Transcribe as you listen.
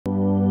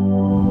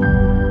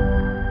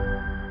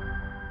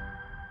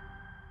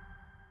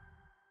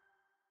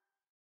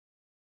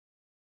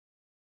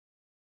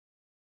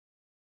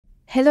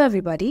Hello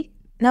everybody.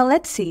 Now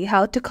let's see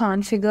how to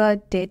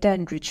configure data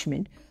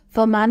enrichment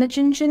for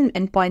ManageEngine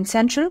Endpoint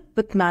Central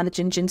with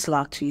ManageEngine's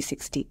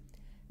Log360.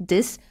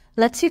 This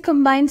lets you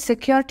combine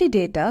security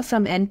data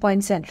from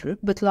Endpoint Central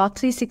with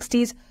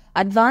Log360's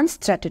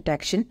advanced threat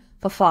detection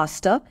for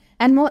faster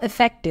and more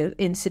effective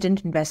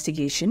incident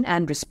investigation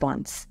and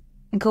response.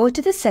 Go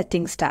to the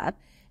Settings tab,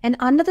 and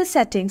under the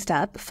Settings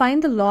tab,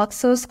 find the Log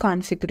Source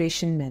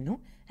Configuration menu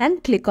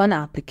and click on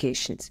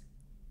Applications.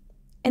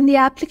 In the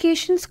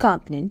Applications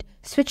component,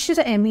 switch to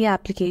the ME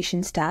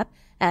Applications tab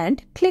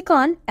and click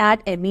on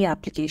Add ME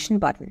Application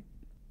button.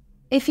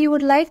 If you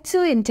would like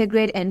to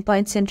integrate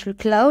Endpoint Central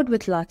Cloud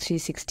with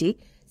Log360,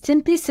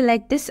 simply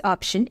select this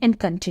option and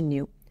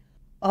continue.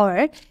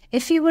 Or,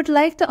 if you would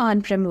like the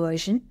on-prem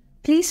version,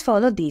 please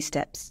follow these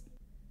steps.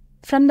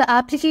 From the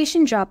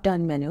Application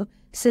drop-down menu,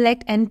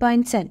 select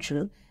Endpoint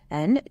Central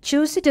and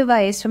choose the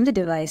device from the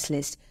device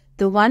list,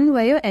 the one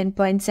where your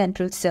Endpoint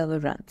Central server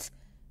runs.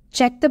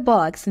 Check the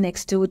box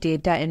next to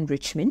Data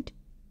Enrichment.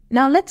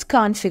 Now let's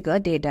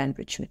configure data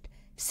enrichment.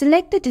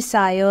 Select the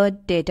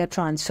desired data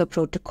transfer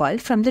protocol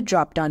from the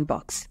drop-down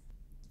box.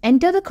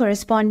 Enter the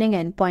corresponding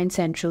Endpoint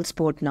Central's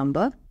port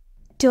number.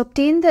 To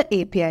obtain the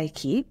API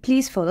key,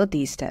 please follow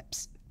these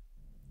steps.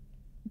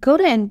 Go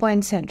to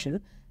Endpoint Central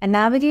and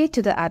navigate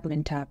to the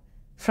Admin tab.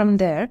 From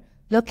there,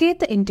 locate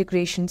the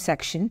Integration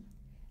section,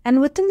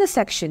 and within the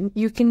section,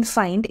 you can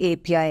find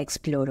API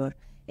Explorer.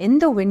 In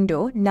the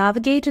window,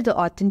 navigate to the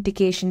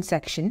Authentication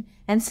section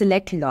and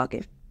select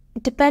Login.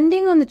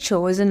 Depending on the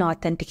chosen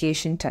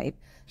authentication type,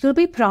 you'll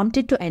be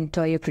prompted to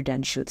enter your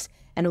credentials.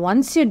 And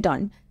once you're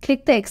done,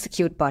 click the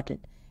Execute button.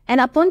 And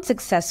upon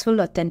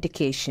successful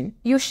authentication,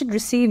 you should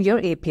receive your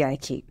API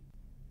key.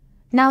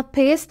 Now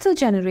paste the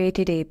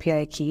generated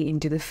API key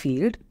into the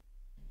field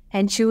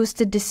and choose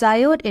the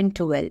desired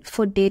interval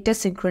for data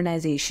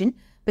synchronization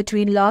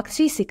between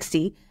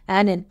Log360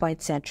 and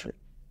Endpoint Central.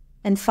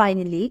 And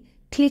finally,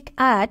 click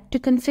Add to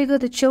configure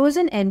the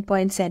chosen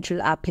Endpoint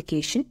Central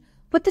application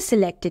with the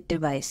selected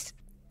device.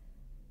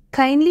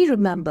 Kindly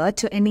remember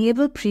to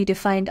enable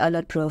predefined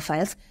alert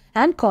profiles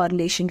and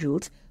correlation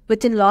rules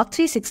within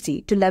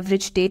Log360 to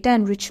leverage data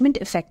enrichment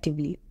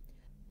effectively.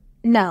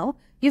 Now,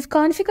 you've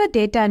configured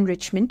data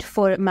enrichment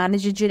for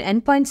ManageEngine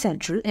Endpoint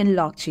Central in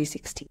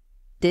Log360.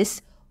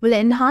 This will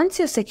enhance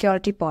your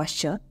security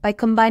posture by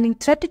combining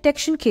threat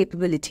detection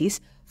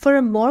capabilities for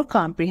a more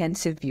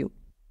comprehensive view.